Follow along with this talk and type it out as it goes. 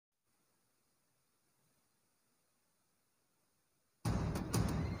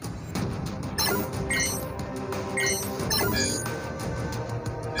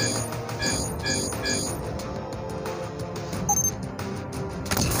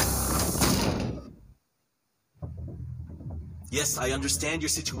Yes, I understand your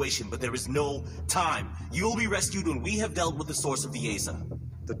situation, but there is no time. You will be rescued when we have dealt with the source of the Asa.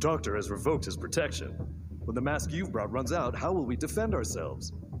 The doctor has revoked his protection. When the mask you've brought runs out, how will we defend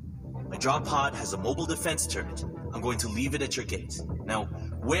ourselves? My drop pod has a mobile defense turret. I'm going to leave it at your gate. Now,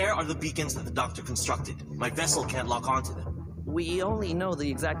 where are the beacons that the doctor constructed? My vessel can't lock onto them. We only know the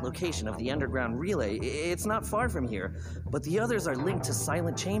exact location of the underground relay. It's not far from here, but the others are linked to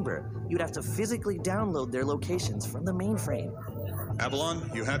Silent Chamber. You'd have to physically download their locations from the mainframe. Avalon,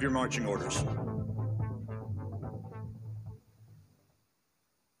 you have your marching orders.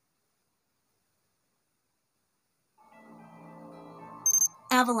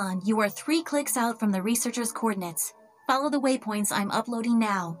 Avalon, you are 3 clicks out from the researcher's coordinates. Follow the waypoints I'm uploading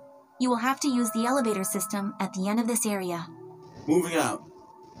now. You will have to use the elevator system at the end of this area. Moving out.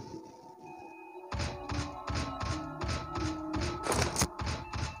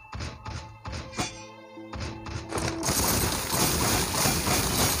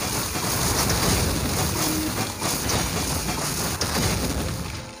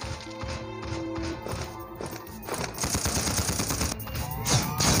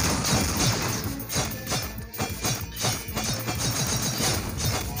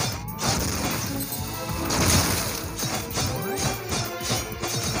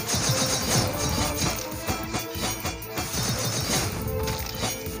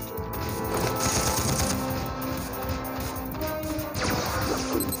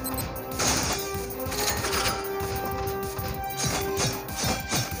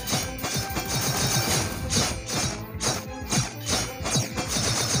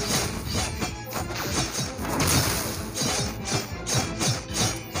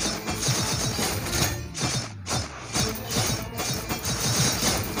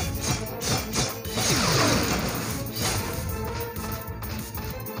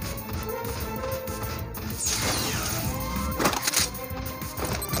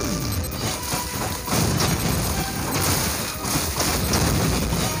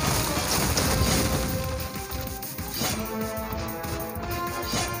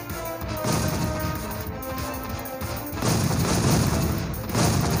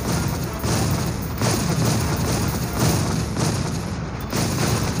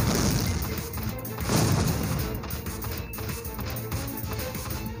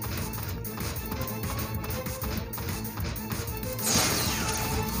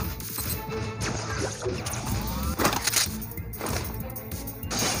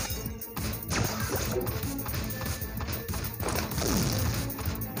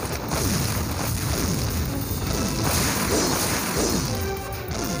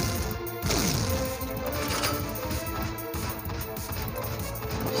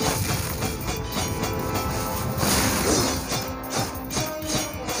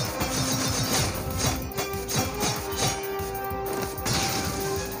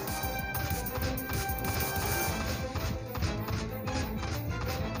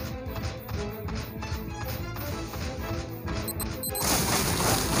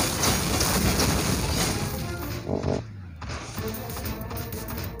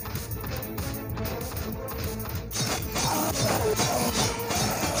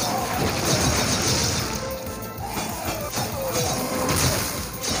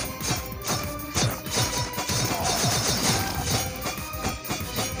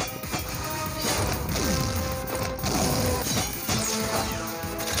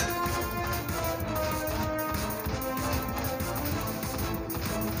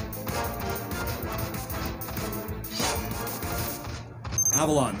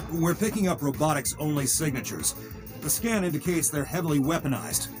 Avalon, we're picking up robotics-only signatures. The scan indicates they're heavily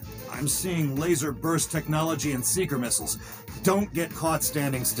weaponized. I'm seeing laser burst technology and seeker missiles. Don't get caught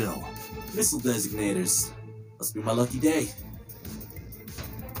standing still. Missile designators. Must be my lucky day.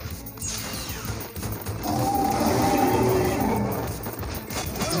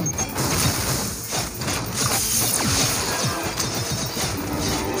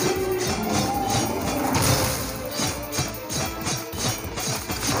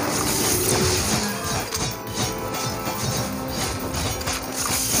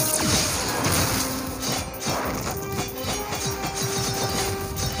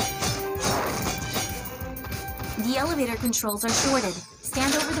 The elevator controls are shorted.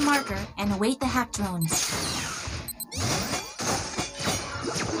 Stand over the marker and await the hack drone.